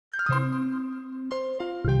I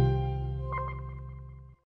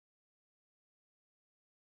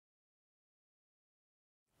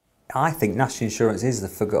think national insurance is the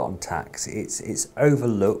forgotten tax. It's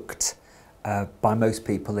overlooked by most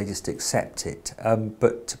people. They just accept it.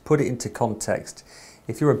 But to put it into context,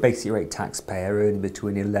 if you're a basic rate taxpayer earning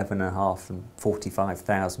between £11,500 and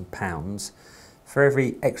 £45,000, for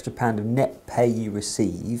every extra pound of net pay you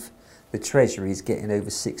receive, the Treasury is getting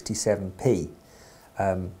over 67p.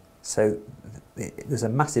 So there's a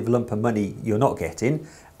massive lump of money you're not getting,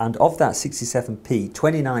 and of that 67p,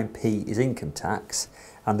 29p is income tax,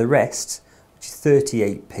 and the rest, which is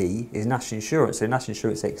 38p, is national insurance. So national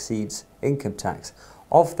insurance exceeds income tax.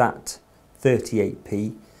 Of that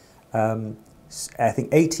 38p, I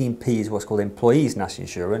think 18p is what's called employees' national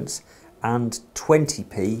insurance, and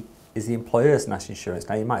 20p is the employer's national insurance.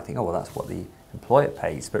 Now you might think, oh well, that's what the employer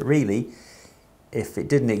pays, but really, if it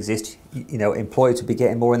didn't exist, you know, employers would be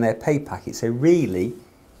getting more in their pay packet. So really,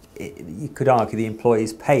 you could argue the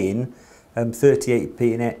employee's paying 38p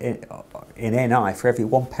in NI for every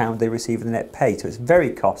 £1 they receive in net pay. So it's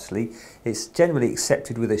very costly. It's generally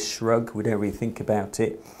accepted with a shrug. We don't really think about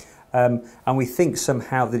it. And we think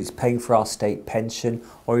somehow that it's paying for our state pension,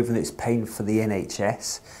 or even that it's paying for the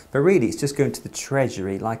NHS. But really, it's just going to the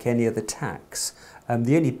Treasury like any other tax.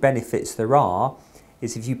 The only benefits there are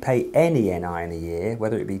is if you pay any NI in a year,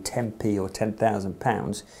 whether it be 10p or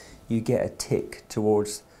 £10,000, you get a tick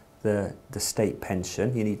towards the state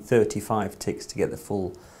pension. You need 35 ticks to get the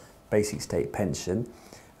full basic state pension.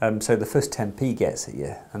 So the first 10p gets at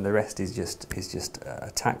you, and the rest is just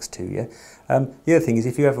a tax to you. The other thing is,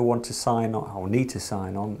 if you ever want to sign on or need to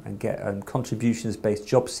sign on and get a contributions-based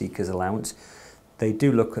job seekers allowance, they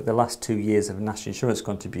do look at the last 2 years of national insurance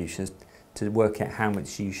contributions to work out how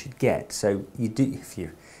much you should get. So you do,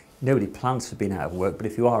 nobody plans for being out of work, but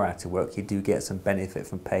if you are out of work, you do get some benefit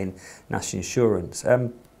from paying national insurance.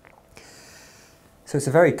 So it's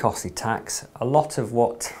a very costly tax. A lot of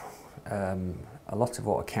what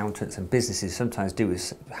accountants and businesses sometimes do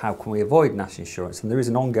is, how can we avoid national insurance? And there is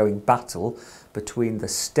an ongoing battle between the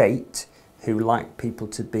state, who like people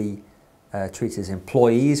to be treated as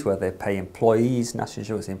employees, where they pay employees national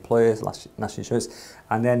insurance, employers national insurance,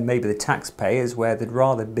 and then maybe the taxpayers, where they'd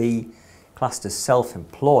rather be classed as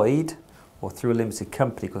self-employed or through a limited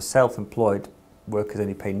company, because self-employed workers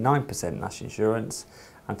only pay 9% national insurance,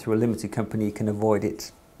 and through a limited company you can avoid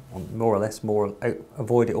it, more or less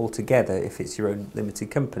avoid it altogether if it's your own limited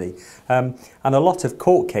company. And a lot of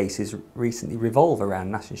court cases recently revolve around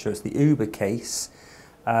national insurance. The Uber case,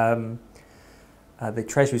 the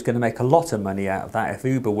Treasury is going to make a lot of money out of that if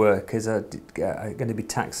Uber workers are going to be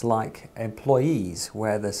taxed like employees,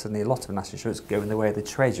 where there's suddenly a lot of national insurance going the way of the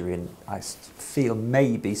Treasury. And I feel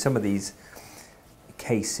maybe some of these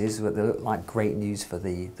cases that look like great news for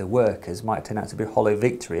the workers might turn out to be a hollow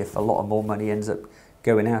victory if a lot of more money ends up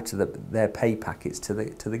going out of their pay packets to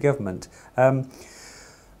the government. I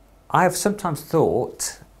have sometimes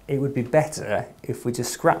thought it would be better if we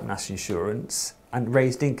just scrapped national insurance and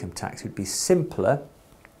raised income tax. It would be simpler,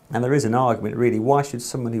 and there is an argument really, why should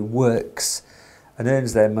someone who works and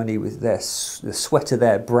earns their money with the sweat of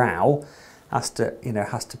their brow has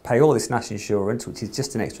to pay all this national insurance, which is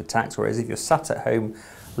just an extra tax, whereas if you're sat at home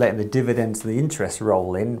letting the dividends and the interest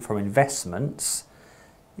roll in from investments,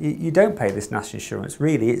 you don't pay this national insurance.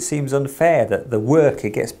 Really, it seems unfair that the worker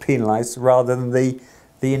gets penalised rather than the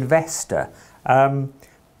investor.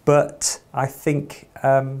 But I think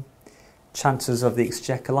chances of the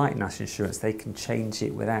Exchequer like national insurance, they can change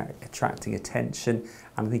it without attracting attention,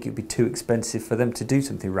 and I think it would be too expensive for them to do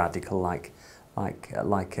something radical like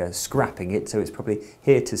scrapping it. So it's probably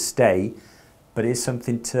here to stay, but it's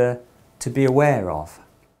something to be aware of.